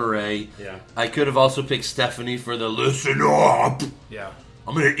had bad. Summer Rae. Yeah. I could have also picked Stephanie for the listen up. Yeah.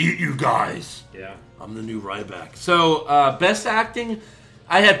 I'm gonna eat you guys. Yeah. I'm the new Ryback. So, best acting,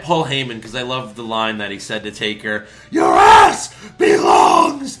 I had Paul Heyman because I loved the line that he said to Taker, "Your ass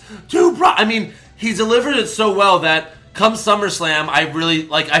belongs to Brock." I mean, he delivered it so well that come SummerSlam,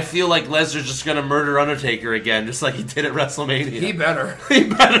 I feel like Lesnar's just gonna murder Undertaker again, just like he did at WrestleMania. He better. He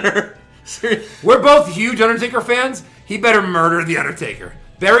better. We're both huge Undertaker fans. He better murder the Undertaker.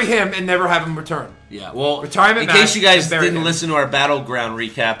 Bury him and never have him return. Yeah, well, Retirement in match, case you guys and bury didn't him. listen to our Battleground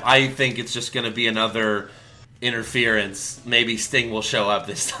recap, I think it's just going to be another interference. Maybe Sting will show up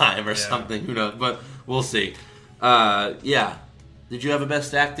this time or something. Who knows? But we'll see. Yeah. Did you have a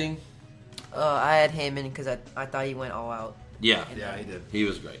best acting? I had Heyman because I thought he went all out. Yeah. Yeah, he did. He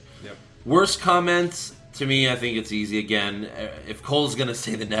was great. Yep. Worst comments, to me, I think it's easy again. If Cole's going to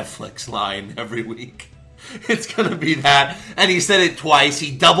say the Netflix line every week, it's going to be that. And he said it twice.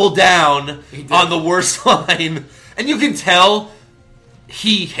 He doubled down on the worst line. And you can tell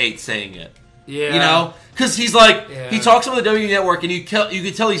he hates saying it. Yeah. You know? Because he's like, Yeah. he talks on the WWE Network, and you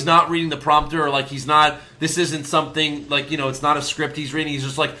can tell he's not reading the prompter, or like he's not, this isn't something, like, you know, it's not a script he's reading. He's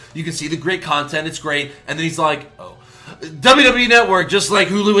just like, you can see the great content, it's great. And then he's like, oh, WWE Network, just like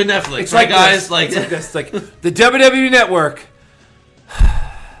Hulu and Netflix. It's right, like guys? this. It's like this. It's like the WWE Network.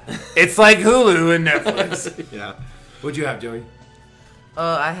 It's like Hulu and Netflix. Yeah. What'd you have, Joey?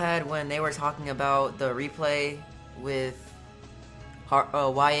 I had when they were talking about the replay with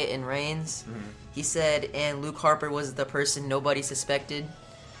Wyatt and Reigns. He said, and Luke Harper was the person nobody suspected.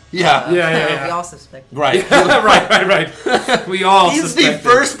 Yeah. Yeah. We all suspected. Right. right. We all He's suspected. the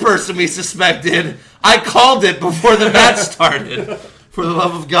first person we suspected. I called it before the match started. For the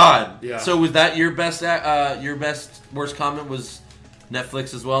love of God. Yeah. So was that your best worst comment was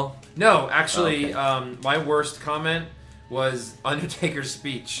Netflix as well? No, actually, Okay. my worst comment was Undertaker's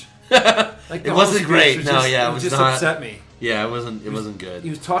speech. Like, It wasn't great. No, yeah, it was just not- upset me. Yeah, it wasn't good. He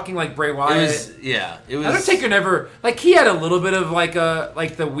was talking like Bray It Wyatt. was. Undertaker never, like, he had a little bit of like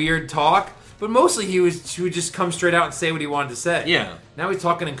the weird talk, but mostly he would just come straight out and say what he wanted to say. Yeah. Now he's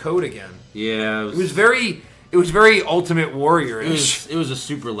talking in code again. Yeah, It was very Ultimate Warrior-ish. it was a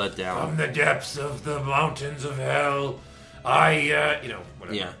super letdown. From the depths of the mountains of hell, I,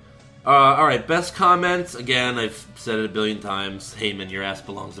 whatever. Yeah. All right, best comments. Again, I've said it a billion times. Heyman, your ass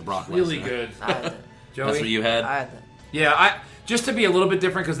belongs to Brock Lesnar. Really good. I had that. Joey? That's what you had? I had that. Yeah, just to be a little bit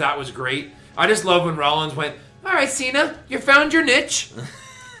different because that was great. I just love when Rollins went, all right, Cena, you found your niche.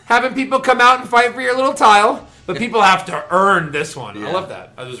 Having people come out and fight for your little tile, but people have to earn this one. Yeah. I love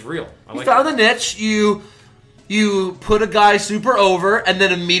that. That was real. I You like found that. the niche. You put a guy super over and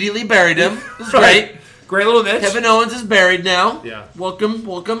then immediately buried him. It was great. Great little niche. Kevin Owens is buried now. Yeah.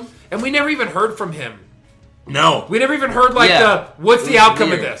 Welcome. And we never even heard from him. No. We never even heard, like, Yeah. what's It the was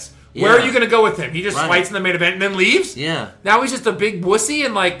outcome of weird. this? Where are Yeah. you going to go with him? He just Right. fights in the main event and then leaves? Yeah. Now he's just a big wussy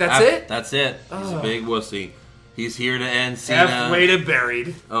and, like, that's it? That's it. He's a big wussy. He's here to end Cena. Halfway to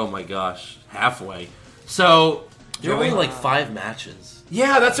buried. Oh my gosh. Halfway. So, there were Joey? only like 5 matches.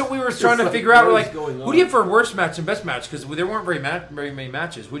 Yeah, that's what we were trying to like, figure out. We're what is like, going who on? do you have for worst match and best match? Because there weren't very many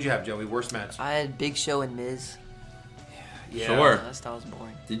matches. Who'd you have, Joey? Worst match? I had Big Show and Miz. Yeah. Sure. That was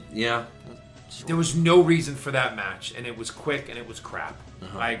boring. Yeah. There was no reason for that match, and it was quick and it was crap.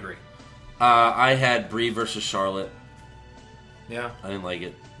 I agree. I had Brie versus Charlotte. Yeah, I didn't like it.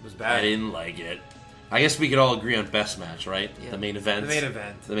 it was bad. I didn't like it. I guess we could all agree on best match, right? Yeah. The main event. The main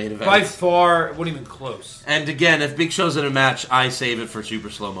event. The main event. By far, it wasn't even close. And again, if Big Show's in a match, I save it for super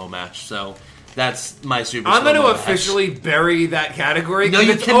slow-mo match. So that's my super I'm slow-mo going to match. officially bury that category. No, 'cause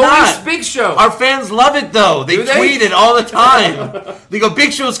you it's cannot. always Big Show. Our fans love it, though. They Do they? tweet it all the time. They go,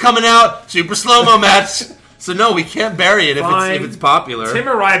 Big Show's coming out, super slow-mo match. So no, we can't bury it if Fine. it's popular. Tim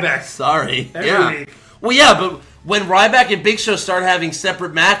or Ryback. Sorry. Every Yeah. week. Well, yeah, but when Ryback and Big Show start having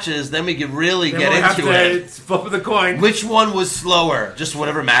separate matches, then we could really get into it. It's flip of the coin. Which one was slower? Just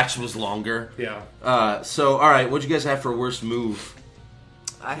whatever match was longer. Yeah. So, all right, what'd you guys have for worst move?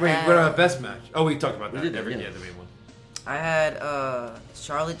 What about best match? Oh, we talked about that. did, The main one. I had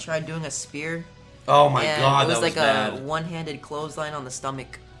Charlotte tried doing a spear. Oh my and god, it was that like was bad. a one-handed clothesline on the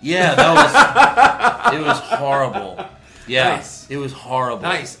stomach. Yeah, that was. It was horrible. Yeah, Nice. it was horrible.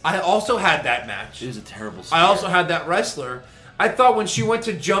 Nice. I also had that match. It was a terrible. Spear. I also had that wrestler. I thought when she went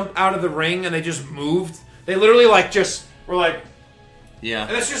to jump out of the ring and they just moved, they literally were like, Yeah.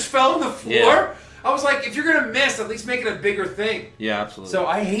 and it just fell on the floor. Yeah. I was like, if you're gonna miss, at least make it a bigger thing. Yeah, absolutely. So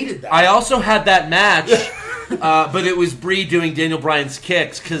I hated that. I also had that match, but it was Brie doing Daniel Bryan's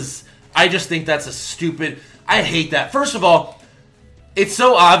kicks because I just think that's a stupid. I hate that. First of all, it's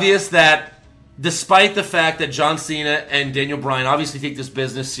so obvious that despite the fact that John Cena and Daniel Bryan obviously take this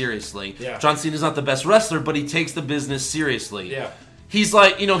business seriously, Yeah. John Cena's not the best wrestler, but he takes the business seriously. Yeah. He's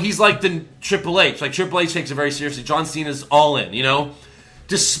like the Triple H. Like Triple H takes it very seriously. John Cena's all in,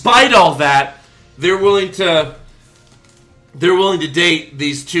 Despite all that, they're willing to date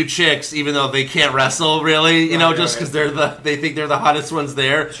these two chicks, even though they can't wrestle really, just because they think they're the hottest ones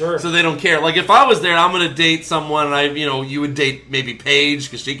there. Sure. So they don't care. Like if I was there, and I'm gonna date someone, and you would date maybe Paige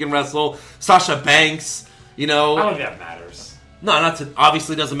because she can wrestle, Sasha Banks, I don't think that matters. No,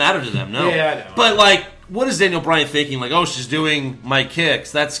 obviously doesn't matter to them. No. Yeah, I know. But what is Daniel Bryan thinking? Like, oh, she's doing my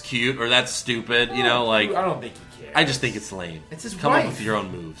kicks. That's cute or that's stupid. I don't think he cares. I just think it's lame. It's his Come wife. up with your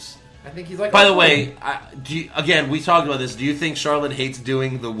own moves. I think he's like. By the way, again, we talked about this. Do you think Charlotte hates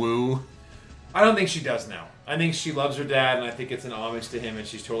doing the woo? I don't think she does now. I think she loves her dad, and I think it's an homage to him, and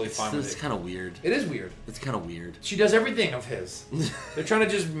she's totally fine with It's it. kind of weird. It is weird. It's kind of weird. She does everything of his. They're trying to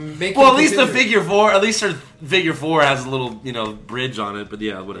just make. Well, him at least the continue. figure four. At least her figure four has a little, bridge on it. But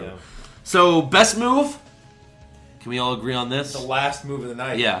yeah, whatever. Yeah. So best move. Can we all agree on this? The last move of the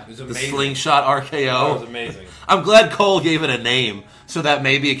night. Yeah, It was the amazing. slingshot RKO. That was amazing. I'm glad Cole gave it a name so that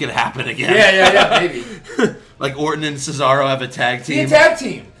maybe it could happen again. Yeah, maybe. Like Orton and Cesaro have a tag Be team. a tag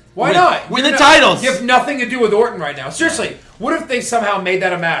team. Why Win- not? win You're the not- titles. You have nothing to do with Orton right now. Seriously, what if they somehow made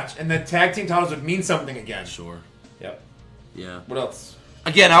that a match and the tag team titles would mean something again? Sure. Yep. Yeah. What else?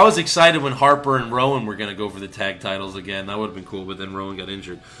 Again, I was excited when Harper and Rowan were going to go for the tag titles again. That would have been cool, but then Rowan got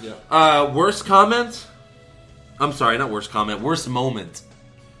injured. Yeah. Worst comment? I'm sorry, not worst comment. Worst moment.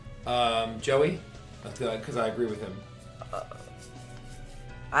 Joey? Because I agree with him.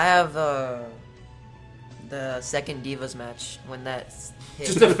 I have the second Divas match when that hit.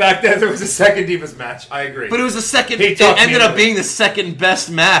 Just the fact that there was a second Divas match. I agree. But it was the second. He It talked me ended up into it. being the second best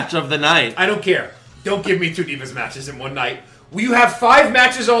match of the night. I don't care. Don't give me two Divas matches in one night. Will you have 5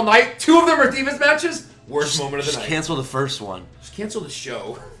 matches all night? 2 of them are Divas matches? Worst moment of the Just night. cancel the first one. Just cancel the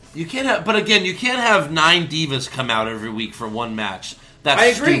show. You can't have, but again, you can't have 9 divas come out every week for one match. That's I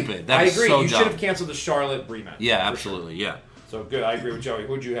agree. stupid. I That's agree. so You dumb. should have canceled the Charlotte Brie match. Yeah, For absolutely. Yeah. sure. So good. I agree with Joey.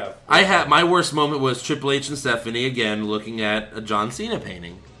 Who'd you have? I had my worst moment was Triple H and Stephanie again looking at a John Cena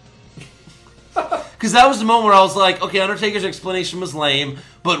painting. Because that was the moment where I was like, okay, Undertaker's explanation was lame,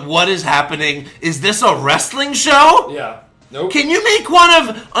 but what is happening? Is this a wrestling show? Yeah. Nope. Can you make one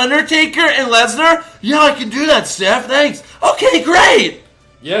of Undertaker and Lesnar? Yeah, I can do that, Steph. Thanks. Okay, great.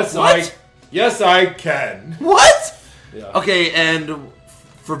 Yes, What? Yes, I can. What? Yeah. Okay, and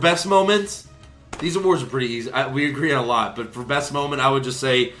for best moments, these awards are pretty easy. We agree on a lot, but for best moment, I would just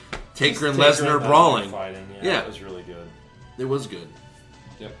say Taker and Lesnar brawling. Fighting. Yeah. That was really good. It was good.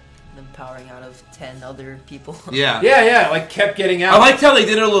 Yep. Them powering out of 10 other people. Yeah. Yeah. Like kept getting out. I liked how they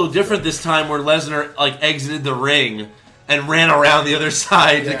did it a little different this time, where Lesnar exited the ring and ran around the other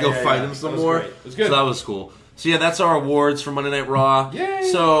side to go fight him some That was more. great. It was good. So that was cool. So yeah, that's our awards for Monday Night Raw. Yay.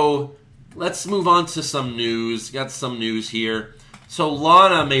 So let's move on to some news. Got some news here. So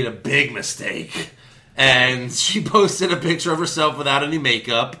Lana made a big mistake, and she posted a picture of herself without any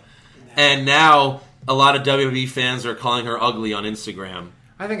makeup, and now a lot of WWE fans are calling her ugly on Instagram.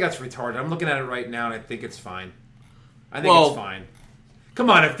 I think that's retarded. I'm looking at it right now, and I think it's fine. I think Well- it's fine. Come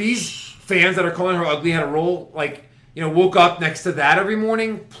on, if these fans that are calling her ugly had a role, woke up next to that every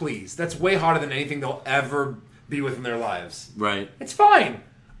morning, please. That's way harder than anything they'll ever be with in their lives. Right. It's fine.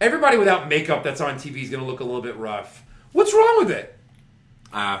 Everybody without makeup that's on TV is going to look a little bit rough. What's wrong with it?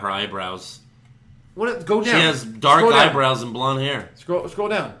 Her eyebrows. Go down. She has dark Scroll down. eyebrows and blonde hair. Scroll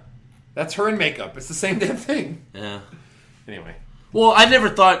down. That's her in makeup. It's the same damn thing. Yeah. Anyway. Well, I never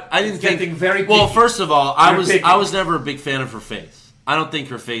thought. I didn't It's think. getting very well, picky. first of all, Very picky. I was never a big fan of her face. I don't think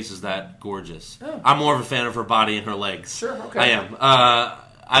her face is that gorgeous. Oh. I'm more of a fan of her body and her legs. Sure, okay. I am.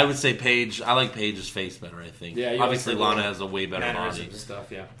 I would say Paige. I like Paige's face better. I think. Yeah, you obviously like Lana has a way better mannerisms body. and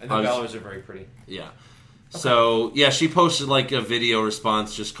stuff. Yeah, and the Bellers are very pretty. Yeah. So yeah, she posted like a video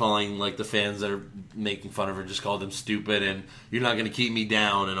response, just calling like the fans that are making fun of her, just called them stupid and you're not going to keep me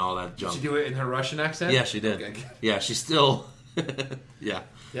down and all that junk. Did she do it in her Russian accent? Yeah, she did. Okay. Yeah, she's still. Yeah,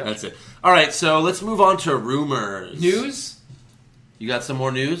 Yep. that's it. All right, so let's move on to rumors. News? You got some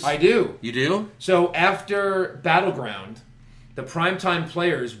more news? I do. You do? So after Battleground, the primetime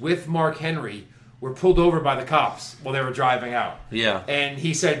players with Mark Henry were pulled over by the cops while they were driving out. Yeah. And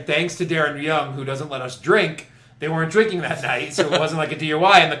he said, thanks to Darren Young, who doesn't let us drink, they weren't drinking that night, so it wasn't like a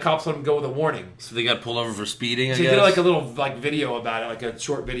DUI, and the cops let him go with a warning. So they got pulled over for speeding, I So he guess? did like a little video about it, like a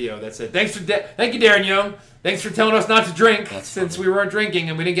short video that said, thank you, Darren Young. Thanks for telling us not to drink That's since funny. we weren't drinking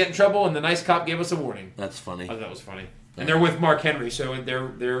and we didn't get in trouble, and the nice cop gave us a warning. That's funny. I thought that was funny. And they're with Mark Henry, so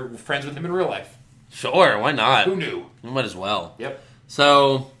they're friends with him in real life. Sure, why not? Who knew? We might as well. Yep.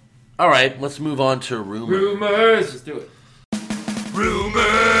 So, all right, let's move on to rumors. Rumors. Let's do it.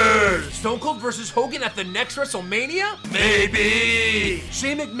 Rumors! Stone Cold versus Hogan at the next WrestleMania? Maybe!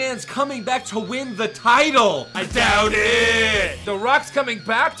 Shane McMahon's coming back to win the title. I doubt it! The Rock's coming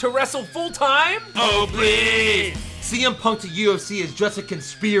back to wrestle full time? Oh, please! CM Punk to UFC is just a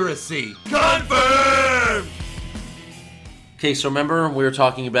conspiracy. Confirmed! Okay, so remember we were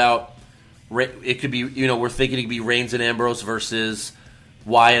talking about it could be, we're thinking it could be Reigns and Ambrose versus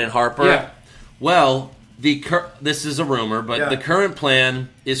Wyatt and Harper. Yeah. Well, this is a rumor, but Yeah. the current plan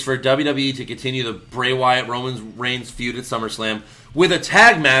is for WWE to continue the Bray Wyatt Roman Reigns feud at SummerSlam with a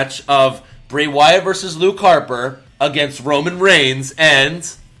tag match of Bray Wyatt versus Luke Harper against Roman Reigns and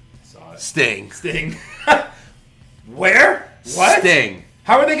Sting. Sting. Where? What? Sting.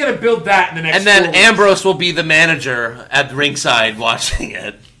 How are they going to build that in the next And then 4 weeks? Ambrose will be the manager at ringside watching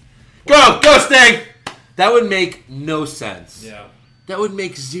it. Go Sting! That would make no sense. Yeah. That would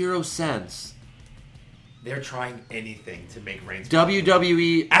make 0 sense. They're trying anything to make Reigns.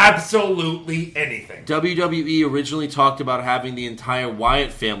 WWE Absolutely anything. WWE originally talked about having the entire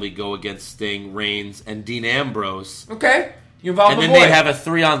Wyatt family go against Sting, Reigns, and Dean Ambrose. Okay. You involved And my then boy. they'd have a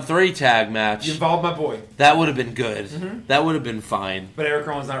 3-on-3 tag match. You involved my boy. That would have been good. That would have been fine. But Eric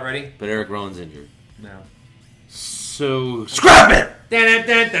Rowan's not ready? But Eric Rowan's injured. No. So, scrap it! Dun,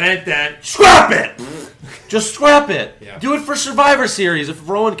 dun, dun, dun. Scrap it! Just scrap it. Yeah. Do it for Survivor Series if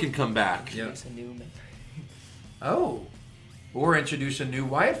Rowan can come back. Yeah. It's a new member. Oh. Or introduce a new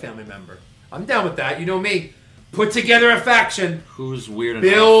Wyatt family member. I'm down with that. You know me. Put together a faction. Who's weird enough?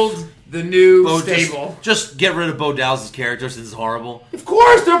 Build the new Bo, stable. just get rid of Bo Dallas' character since it's horrible. Of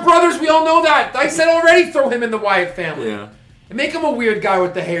course, they're brothers. We all know that. I said already throw him in the Wyatt family. Yeah. And make him a weird guy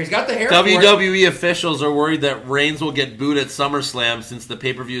with the hair. He's got the hair for it. WWE officials are worried that Reigns will get booed at SummerSlam since the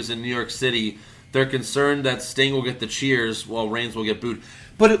pay-per-view is in New York City. They're concerned that Sting will get the cheers while Reigns will get booed.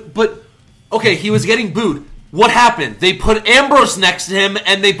 But okay, he was getting booed. What happened? They put Ambrose next to him,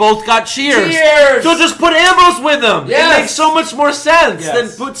 and they both got cheers. Cheers! So just put Ambrose with him. Yes! It makes so much more sense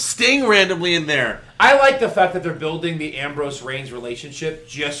Yes. than put Sting randomly in there. I like the fact that they're building the Ambrose-Reigns relationship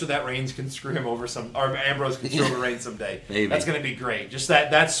just so that Reigns can screw him over or Ambrose can screw over Reigns someday. Maybe. That's going to be great. Just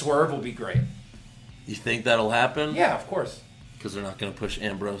that swerve will be great. You think that'll happen? Yeah, of course. Because they're not going to push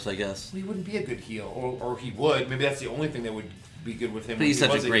Ambrose, I guess. He wouldn't be a good heel, or he would. Maybe that's the only thing that would be good with him. But he's when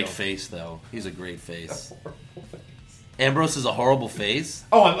he such was a great heel. face, though. He's a great face. Horrible face. Ambrose is a horrible face?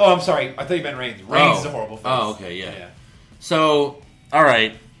 I'm sorry. I thought you meant Reigns. Reigns is a horrible face. Oh, okay, yeah. So, all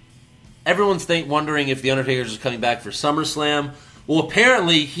right. Everyone's wondering if The Undertaker is just coming back for SummerSlam. Well,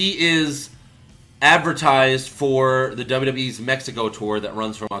 apparently he is advertised for the WWE's Mexico tour that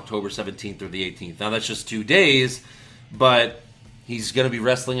runs from October 17th through the 18th. Now, that's just 2 days, but he's going to be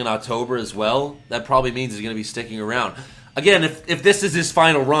wrestling in October as well. That probably means he's going to be sticking around. Again, if this is his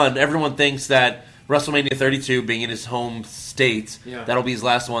final run, everyone thinks that WrestleMania 32 being in his home state, that'll be his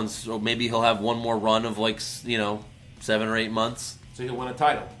last one, so maybe he'll have one more run of 7 or 8 months. So he'll win a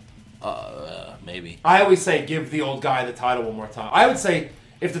title. Maybe. I always say give the old guy the title one more time. I would say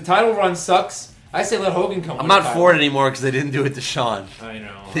if the title run sucks, I say let Hogan come. I'm not for it anymore because they didn't do it to Shawn. I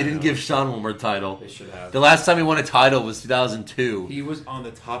know. They didn't give Shawn one more title. They should have. The last time he won a title was 2002. He was on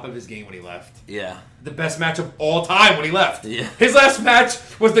the top of his game when he left. Yeah. The best match of all time when he left. Yeah. His last match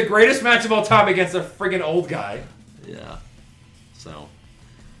was the greatest match of all time against a friggin' old guy. Yeah. So.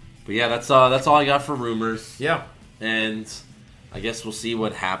 But yeah, that's all I got for rumors. Yeah. And I guess we'll see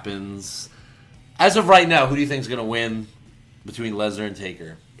what happens. As of right now, who do you think is going to win between Lesnar and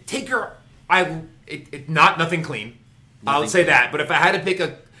Taker? Taker, nothing clean. I would say that. But if I had to pick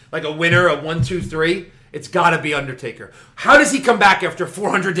a winner, a 1, 2, 3, It's got to be Undertaker. How does he come back after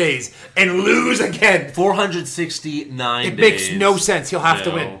 400 days and lose again? 469 It days. makes no sense. He'll have to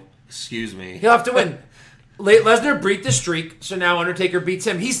No. win. Excuse me. He'll have to win. Lesnar beat the streak, so now Undertaker beats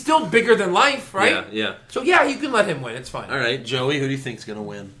him. He's still bigger than life, right? Yeah. So yeah, you can let him win. It's fine. All right, Joey, who do you think's going to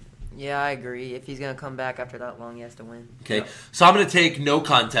win? Yeah, I agree. If he's gonna come back after that long, he has to win. Okay, Yeah. so I'm going to take no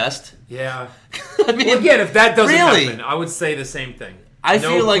contest. Yeah. I mean, Well, again, if that doesn't really? happen, I would say the same thing. I No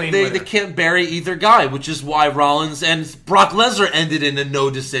feel like clean they winner. can't bury either guy, which is why Rollins and Brock Lesnar ended in a no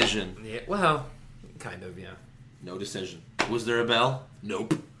decision. Yeah, well, kind of, yeah. No decision. Was there a bell?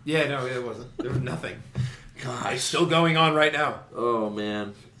 Nope. Yeah, no, it wasn't. There was nothing. It's Gosh. still going on right now. Oh,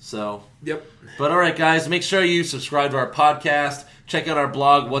 man. So, Yep. but all right, guys, make sure you subscribe to our podcast. Check out our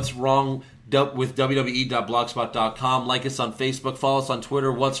blog, What's Wrong with WWE.blogspot.com. Like us on Facebook. Follow us on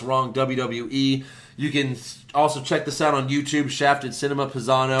Twitter, What's Wrong WWE. You can also check this out on YouTube, Shafted Cinema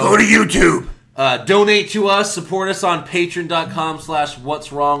Pisano. Go to YouTube. Donate to us. Support us on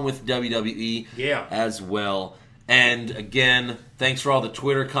patreon.com/What's Wrong with WWE Yeah. as well. And again, thanks for all the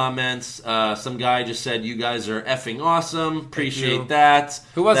Twitter comments. Some guy just said, you guys are effing awesome. Appreciate you. that.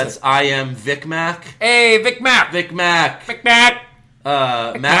 Who was That's it? I am Vic Mac. Hey, Vic Mac. Vic Mac. Vic Mac.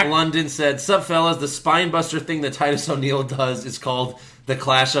 Matt Mac. London said, sup fellas, the spinebuster thing that Titus O'Neil does is called the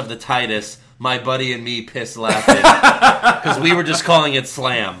Clash of the Titus. My buddy and me piss laughing. Because we were just calling it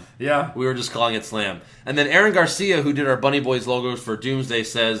Slam. Yeah. We were just calling it Slam. And then Aaron Garcia, who did our Bunny Boys logos for Doomsday,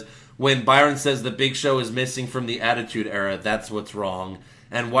 says, when Byron says the Big Show is missing from the Attitude Era, that's what's wrong.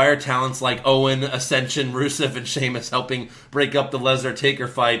 And why are talents like Owen, Ascension, Rusev, and Sheamus helping break up the Lesnar-Taker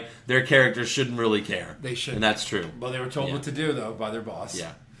fight? Their characters shouldn't really care. They shouldn't. And that's true. Well, they were told Yeah. what to do, though, by their boss.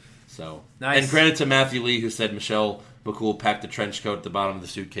 Yeah. So, Nice. And credit to Matthew Lee, who said Michelle McCool packed the trench coat at the bottom of the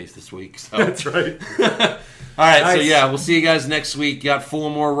suitcase this week. So. That's right. All right, so Nice. yeah, we'll see you guys next week. Got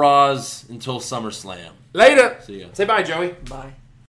 4 more Raws until SummerSlam. Later. See ya. Say bye, Joey. Bye.